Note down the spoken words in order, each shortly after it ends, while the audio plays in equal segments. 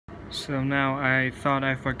So now I thought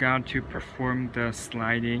I forgot to perform the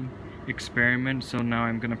sliding experiment, so now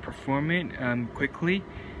I'm gonna perform it quickly.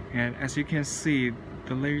 And as you can see,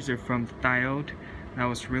 the laser from the diode, that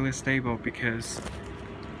was really stable because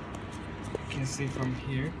you can see from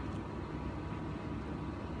here.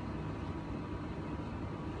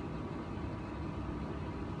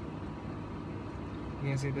 You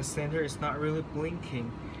can see the center is not really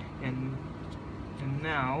blinking, and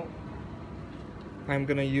now I'm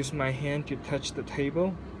gonna use my hand to touch the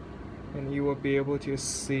table, and you will be able to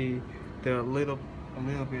see a little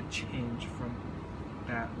bit change from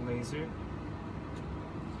that laser.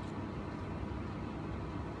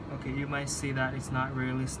 Okay, you might see that it's not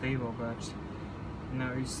really stable, but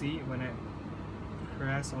now you see when I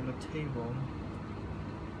press on the table,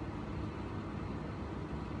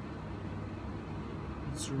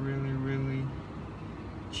 it's really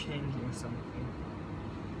changing something.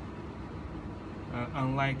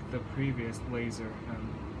 Unlike the previous laser,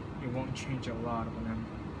 it won't change a lot when I'm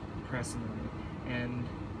pressing on it. And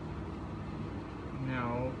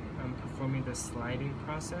now I'm performing the sliding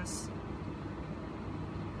process.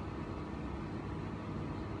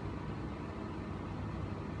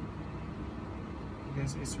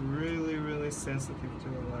 Because it's really sensitive to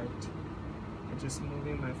the light. I'm just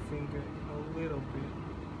moving my finger a little bit.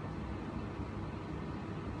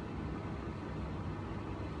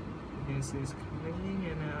 You can see it's coming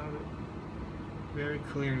in and out very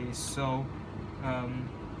clearly. So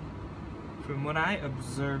from what I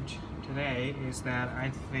observed today is that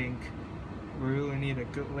I think we really need a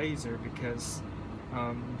good laser, because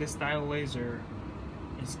this diode laser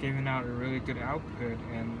is giving out a really good output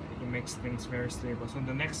and it makes things very stable. So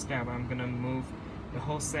the next step, I'm gonna move the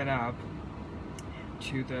whole setup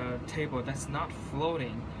to the table that's not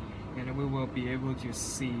floating, and we will be able to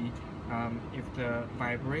see if the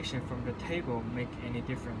vibration from the table make any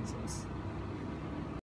differences.